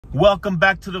Welcome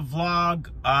back to the vlog.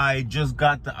 I just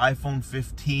got the iPhone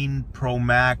 15 Pro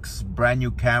Max, brand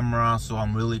new camera, so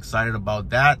I'm really excited about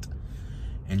that.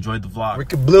 Enjoy the vlog.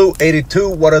 Ricky Blue 82,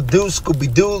 what a do,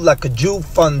 Scooby Doo, like a Jew,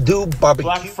 fondue, barbecue.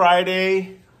 Black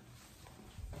Friday.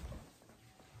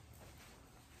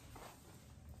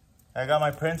 I got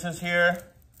my princess here.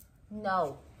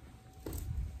 No.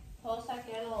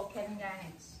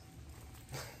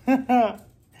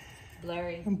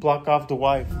 Blurry. Block off the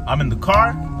wife. I'm in the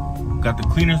car. Got the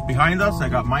cleaners behind us. I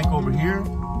got Mike over here.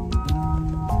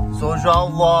 Social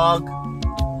vlog.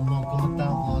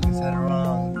 Vlog, you said it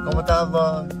wrong.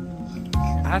 Vlog.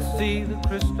 I see the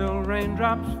crystal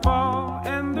raindrops fall,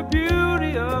 and the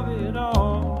beauty of it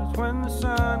all is when the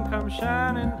sun comes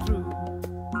shining through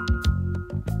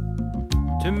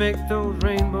to make those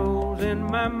rainbows in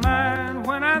my mind.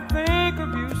 When I think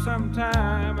of you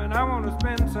sometime, and I want to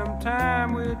spend some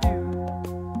time with you,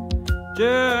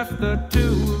 just the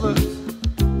two of us.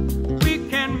 We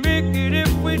can make it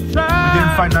if we try. We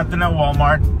didn't find nothing at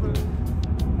Walmart.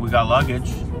 We got luggage.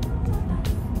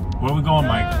 Where we going,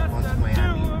 Mike? On to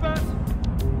Miami.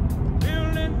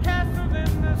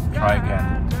 Try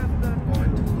again.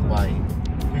 Going to Hawaii.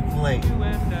 Chick-fil-A.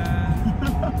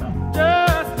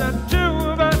 Just the two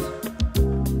of us,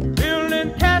 building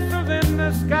castles in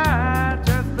the sky.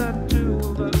 Just the two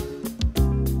of us,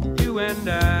 you and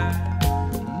I.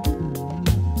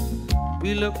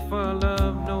 We look for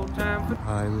love, no time for.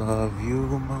 I love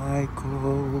you,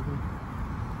 Michael.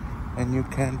 And you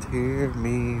can't hear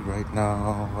me right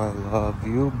now. I love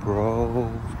you,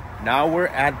 bro. Now we're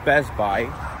at Best Buy.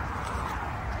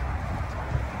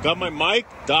 Got my Mike.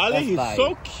 Dolly, he's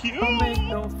so cute. Make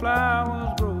no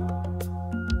flowers grow.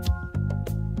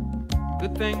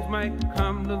 Good things might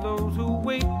come to those who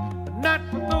wait, but not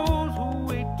for those who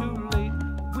wait too late.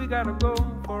 We gotta go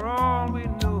for all we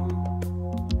know.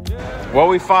 What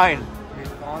we find? We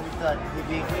found the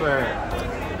TV for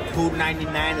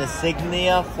 $299, the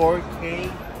Signia 4K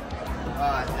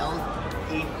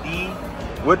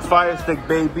LED. With Fire Stick,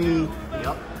 baby.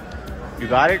 Yep. You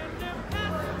got it?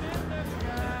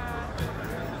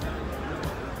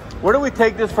 Where do we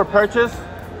take this for purchase?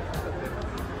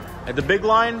 At the big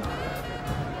line?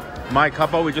 Mike, how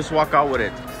about we just walk out with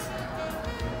it?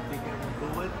 Think you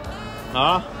can do it?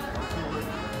 Huh?